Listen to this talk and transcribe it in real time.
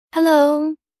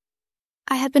Hello.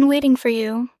 I have been waiting for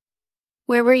you.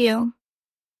 Where were you?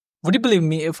 Would you believe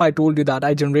me if I told you that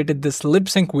I generated this lip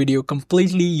sync video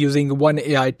completely using one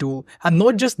AI tool? And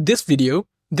not just this video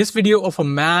of a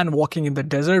man walking in the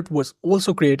desert was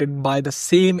also created by the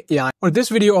same AI. Or this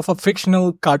video of a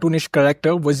fictional cartoonish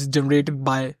character was generated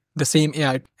by the same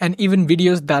AI. And even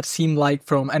videos that seem like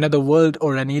from another world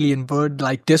or an alien world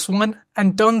like this one,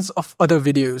 and tons of other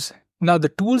videos. Now the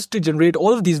tools to generate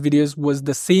all of these videos was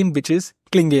the same, which is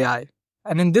KLING AI.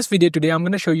 And in this video today, I'm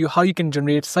going to show you how you can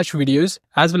generate such videos,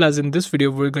 as well as in this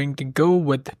video, we're going to go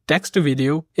with text to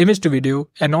video, image to video,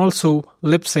 and also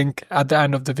lip sync at the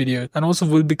end of the video. And also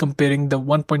we'll be comparing the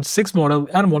 1.6 model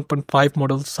and 1.5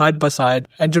 model side by side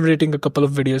and generating a couple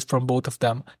of videos from both of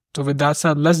them. So with that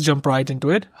said, let's jump right into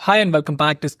it. Hi and welcome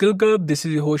back to SkillCurb. This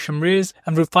is your host Shamriz,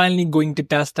 and we're finally going to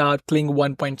test out KLING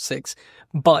 1.6.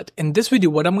 But in this video,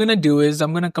 what I'm going to do is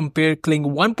I'm going to compare KLING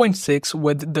 1.6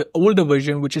 with the older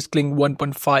version, which is KLING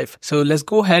 1.5. So let's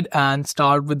go ahead and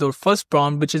start with our first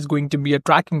prompt, which is going to be a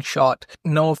tracking shot.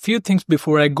 Now, a few things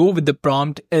before I go with the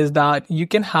prompt is that you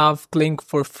can have KLING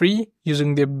for free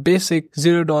using their basic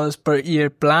 $0 per year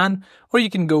plan, or you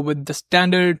can go with the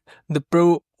standard, the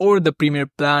pro, or the premier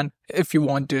plan if you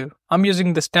want to. I'm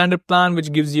using the standard plan,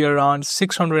 which gives you around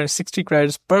 660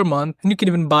 credits per month, and you can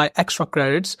even buy extra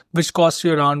credits, which costs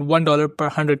you around $1 per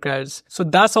 100 credits. So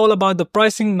that's all about the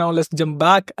pricing. Now let's jump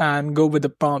back and go with the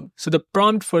prompt. So the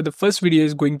prompt for the first video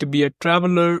is going to be a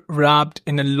traveler wrapped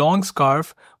in a long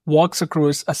scarf walks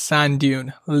across a sand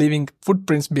dune, leaving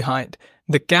footprints behind.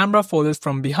 The camera follows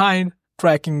from behind,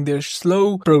 tracking their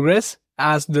slow progress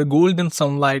as the golden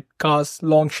sunlight casts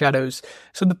long shadows.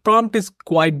 So the prompt is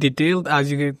quite detailed,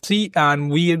 as you can see, and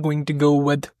we are going to go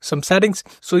with some settings.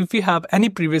 So if you have any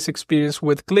previous experience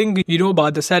with KLING, you know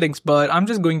about the settings, but I'm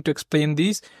just going to explain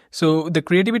these. So the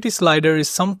creativity slider is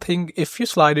something, if you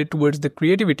slide it towards the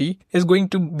creativity, is going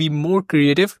to be more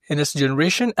creative in its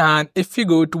generation. And if you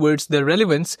go towards the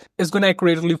relevance, it's going to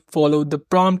accurately follow the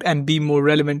prompt and be more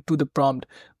relevant to the prompt.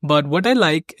 But what I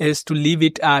like is to leave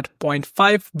it at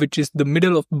 0.5, which is the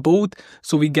middle of both,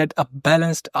 so we get a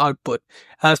balanced output.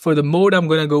 As for the mode, I'm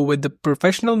going to go with the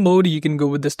professional mode. You can go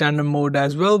with the standard mode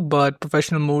as well, but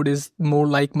professional mode is more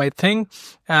like my thing,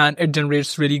 and it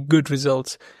generates really good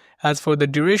results. As for the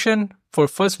duration, for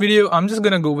first video, I'm just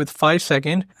going to go with 5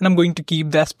 seconds, and I'm going to keep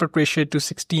the aspect ratio to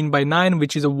 16:9,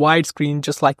 which is a wide screen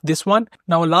just like this one.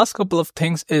 Now, last couple of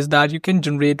things is that you can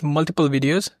generate multiple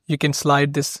videos. You can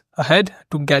slide this ahead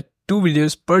to get 2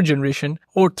 videos per generation,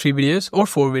 or 3 videos, or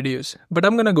 4 videos. But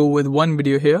I'm going to go with 1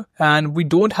 video here, and we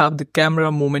don't have the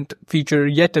camera movement feature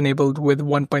yet enabled with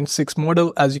 1.6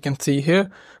 model, as you can see here.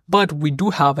 But we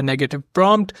do have a negative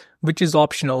prompt, which is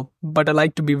optional, but I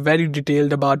like to be very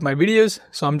detailed about my videos.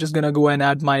 So I'm just going to go and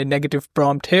add my negative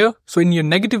prompt here. So in your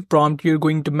negative prompt, you're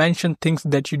going to mention things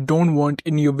that you don't want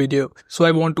in your video. So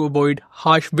I want to avoid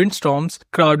harsh windstorms,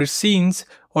 crowded scenes,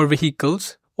 or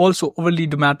vehicles. Also overly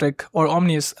dramatic or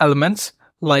ominous elements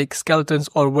like skeletons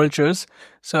or vultures.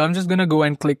 So I'm just going to go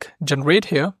and click generate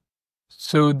here.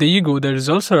 So there you go, the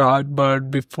results are out, but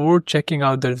before checking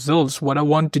out the results, what I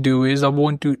want to do is I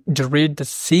want to generate the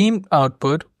same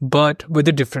output, but with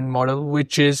a different model,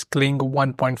 which is KLING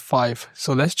 1.5.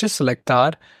 So let's just select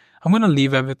that. I'm going to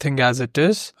leave everything as it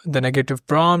is, the negative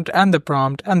prompt and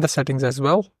the settings as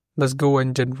well. Let's go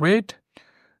and generate.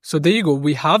 So there you go,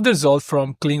 we have the result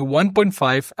from KLING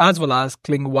 1.5 as well as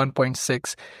KLING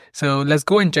 1.6. So let's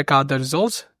go and check out the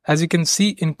results. As you can see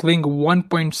in KLING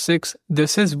 1.6,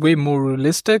 this is way more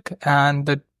realistic, and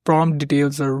the prompt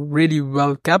details are really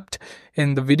well kept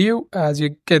in the video. As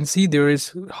you can see, there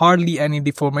is hardly any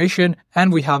deformation,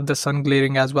 and we have the sun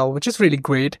glaring as well, which is really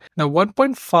great. Now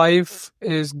 1.5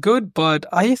 is good, but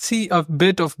I see a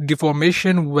bit of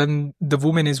deformation when the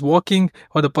woman is walking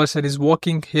or the person is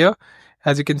walking here.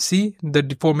 As you can see, the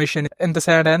deformation in the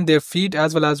sand and their feet,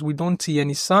 as well as we don't see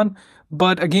any sun.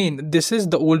 But again, this is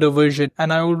the older version,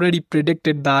 and I already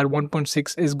predicted that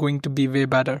 1.6 is going to be way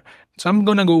better. So I'm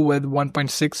going to go with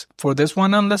 1.6 for this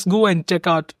one, and let's go and check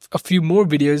out a few more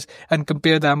videos and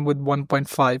compare them with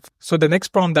 1.5. So the next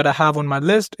prompt that I have on my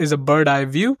list is a bird eye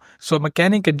view. So a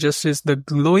mechanic adjusts the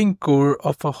glowing core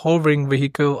of a hovering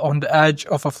vehicle on the edge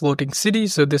of a floating city.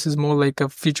 So this is more like a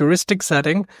futuristic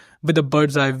setting with a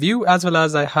bird's eye view, as well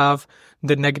as I have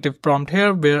the negative prompt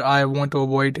here where I want to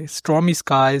avoid stormy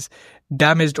skies,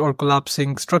 damaged or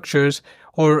collapsing structures,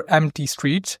 or empty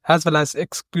streets, as well as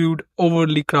exclude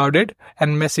overly crowded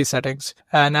and messy settings.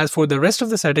 And as for the rest of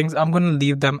the settings, I'm going to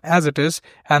leave them as it is.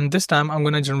 And this time I'm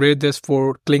going to generate this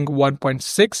for KLING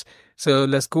 1.6. So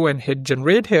let's go and hit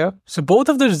generate here. So both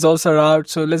of the results are out.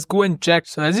 So let's go and check.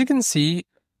 So as you can see,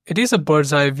 it is a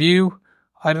bird's eye view.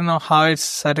 I don't know how it's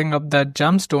setting up that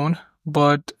gemstone,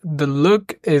 but the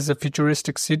look is a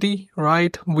futuristic city,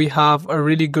 right? We have a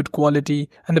really good quality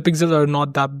and the pixels are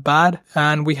not that bad.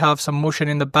 And we have some motion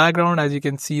in the background, as you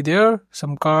can see there,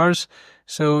 some cars.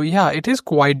 So yeah, it is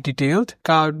quite detailed.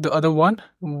 The other one,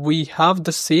 we have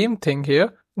the same thing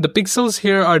here. The pixels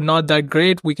here are not that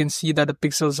great. We can see that the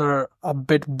pixels are a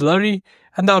bit blurry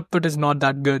and the output is not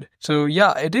that good. So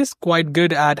yeah, it is quite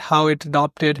good at how it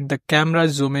adopted the camera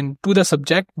zoom in to the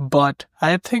subject, but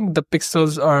I think the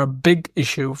pixels are a big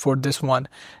issue for this one.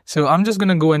 So I'm just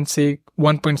gonna go and say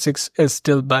 1.6 is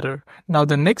still better. Now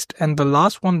the next and the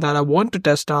last one that I want to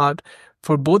test out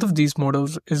for both of these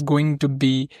models is going to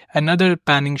be another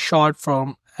panning shot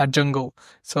from a jungle.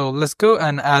 So let's go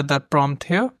and add that prompt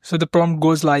here. So the prompt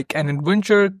goes like: an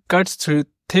adventurer cuts through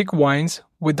thick vines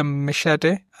with a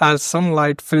machete. As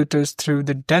sunlight filters through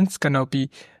the dense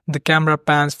canopy, the camera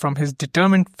pans from his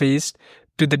determined face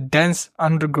to the dense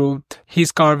undergrowth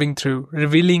he's carving through,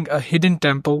 revealing a hidden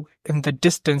temple in the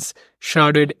distance,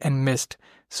 shrouded in mist.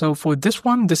 So for this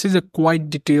one, this is a quite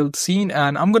detailed scene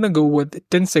and I'm gonna go with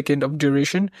 10 seconds of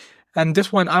duration. And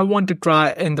this one I want to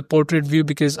try in the portrait view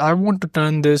because I want to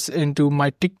turn this into my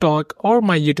TikTok or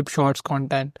my YouTube Shorts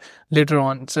content later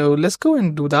on. So let's go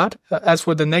and do that. As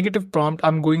for the negative prompt,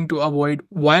 I'm going to avoid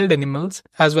wild animals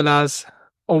as well as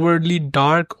overly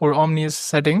dark or ominous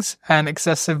settings and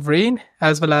excessive rain,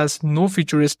 as well as no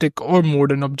futuristic or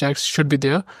modern objects should be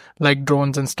there like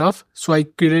drones and stuff. So I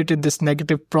created this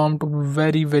negative prompt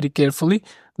very carefully.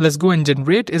 Let's go and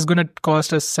generate. It's going to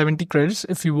cost us 70 credits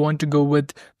if you want to go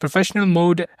with professional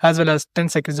mode as well as 10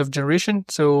 seconds of generation.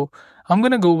 So I'm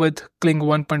going to go with KLING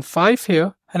 1.5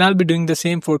 here and I'll be doing the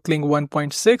same for KLING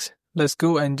 1.6. Let's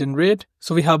go and generate.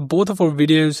 So we have both of our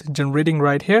videos generating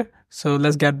right here. So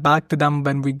let's get back to them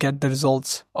when we get the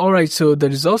results. Alright, so the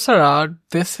results are out.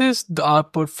 This is the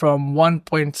output from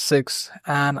 1.6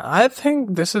 and I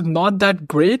think this is not that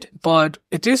great, but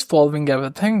it is following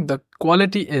everything. The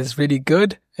quality is really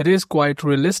good. It is quite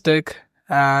realistic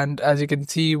and as you can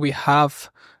see, we have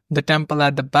the temple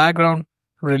at the background.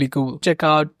 Really cool. Check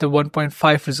out the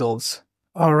 1.5 results.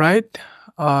 Alright.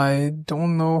 I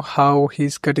don't know how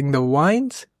he's cutting the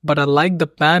vines, but I like the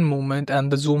pan movement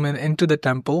and the zoom in into the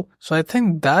temple. So I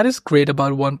think that is great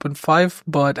about 1.5.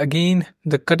 But again,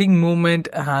 the cutting movement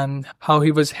and how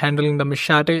he was handling the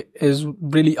machete is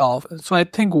really off. So I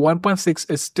think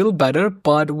 1.6 is still better,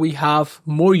 but we have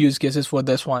more use cases for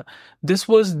this one. This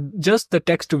was just the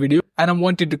text to video and I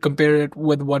wanted to compare it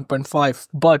with 1.5,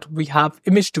 but we have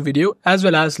image to video as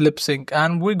well as lip sync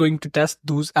and we're going to test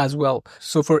those as well.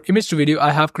 So for image to video,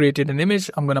 I have created an image.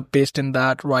 I'm going to paste in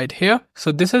that right here.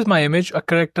 So this is my image, a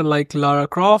character like Lara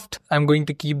Croft. I'm going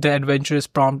to keep the adventurous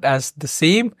prompt as the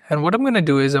same. And what I'm going to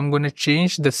do is I'm going to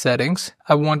change the settings.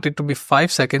 I want it to be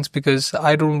 5 seconds because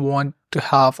I don't want to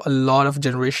have a lot of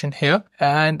generation here.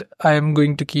 And I am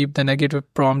going to keep the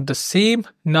negative prompt the same.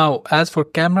 Now, as for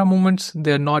camera movements,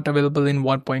 they're not available in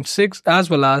 1.6 as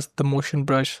well as the motion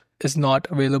brush is not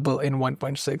available in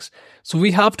 1.6. So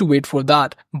we have to wait for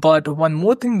that. But one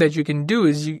more thing that you can do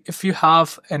is if you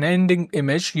have an ending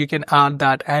image, you can add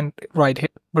that and right here.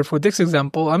 But for this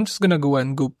example, I'm just going to go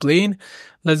and go plain.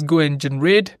 Let's go and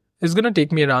generate. It's going to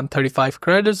take me around 35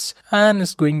 credits and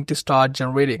it's going to start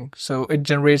generating. So it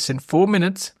generates in 4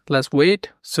 minutes. Let's wait.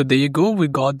 So there you go. We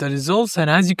got the results. And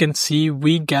as you can see,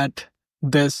 we get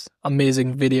this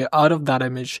amazing video out of that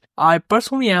image. I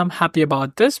personally am happy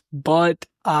about this, but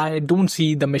I don't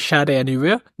see the machete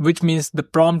anywhere, which means the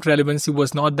prompt relevancy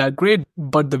was not that great,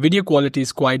 but the video quality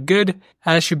is quite good.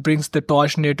 As she brings the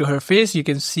torch near to her face, you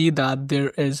can see that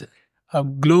there is a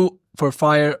glow for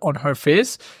fire on her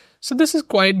face. So this is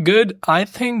quite good. I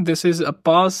think this is a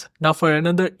pass. Now for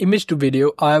another image to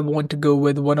video, I want to go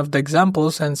with one of the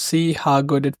examples and see how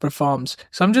good it performs.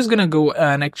 So I'm just going to go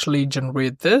and actually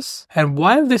generate this. And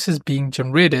while this is being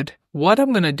generated, what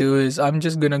I'm going to do is I'm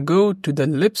just going to go to the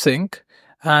lip sync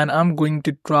and I'm going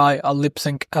to try a lip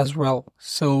sync as well.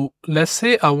 So let's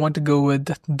say I want to go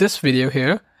with this video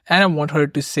here. And I want her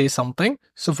to say something.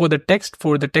 So for the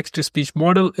text to speech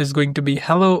model is going to be,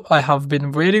 hello, I have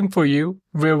been waiting for you.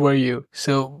 Where were you?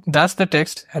 So that's the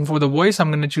text. And for the voice, I'm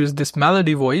going to choose this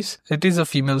melody voice. It is a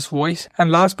female's voice.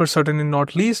 And last but certainly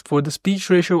not least, for the speech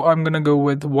ratio, I'm going to go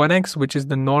with 1x, which is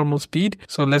the normal speed.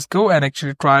 So let's go and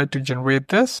actually try to generate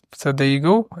this. So there you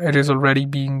go. It is already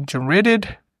being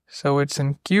generated. So it's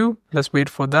in queue. Let's wait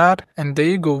for that. And there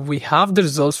you go. We have the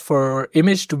results for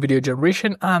image to video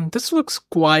generation, and this looks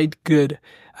quite good.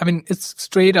 I mean, it's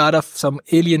straight out of some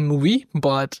alien movie,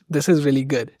 but this is really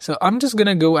good. So I'm just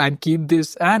gonna go and keep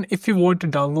this. And if you want to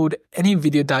download any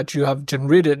video that you have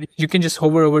generated, you can just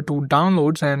hover over to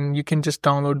downloads and you can just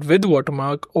download with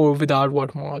watermark or without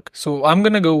watermark. So I'm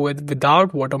gonna go with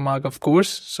without watermark, of course.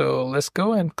 So let's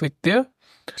go and click there.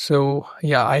 So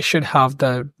yeah, I should have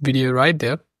the video right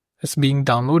there. It's being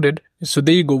downloaded. So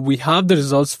there you go. We have the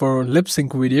results for lip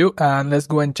sync video, and let's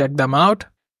go and check them out.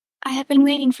 I have been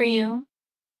waiting for you.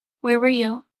 Where were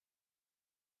you?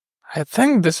 I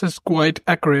think this is quite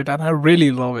accurate and I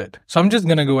really love it. So I'm just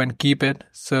gonna go and keep it.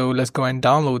 So let's go and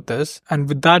download this. And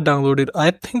with that downloaded,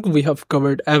 I think we have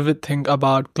covered everything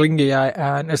about KLING AI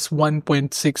and its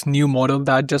 1.6 new model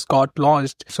that just got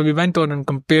launched. So we went on and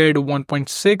compared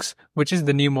 1.6, which is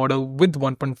the new model, with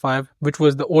 1.5, which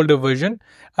was the older version,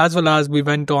 as well as we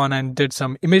went on and did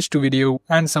some image to video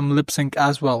and some lip sync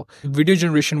as well. Video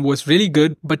generation was really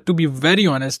good, but to be very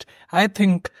honest, I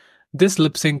think this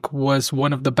lip sync was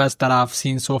one of the best that I've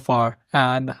seen so far,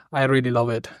 and I really love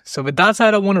it. So with that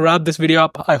said, I want to wrap this video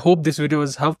up. I hope this video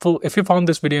was helpful. If you found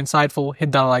this video insightful,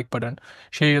 hit that like button.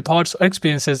 Share your thoughts or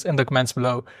experiences in the comments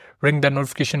below. Ring that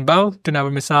notification bell to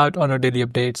never miss out on our daily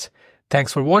updates.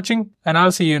 Thanks for watching, and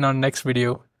I'll see you in our next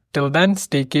video. Till then,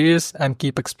 stay curious and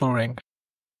keep exploring.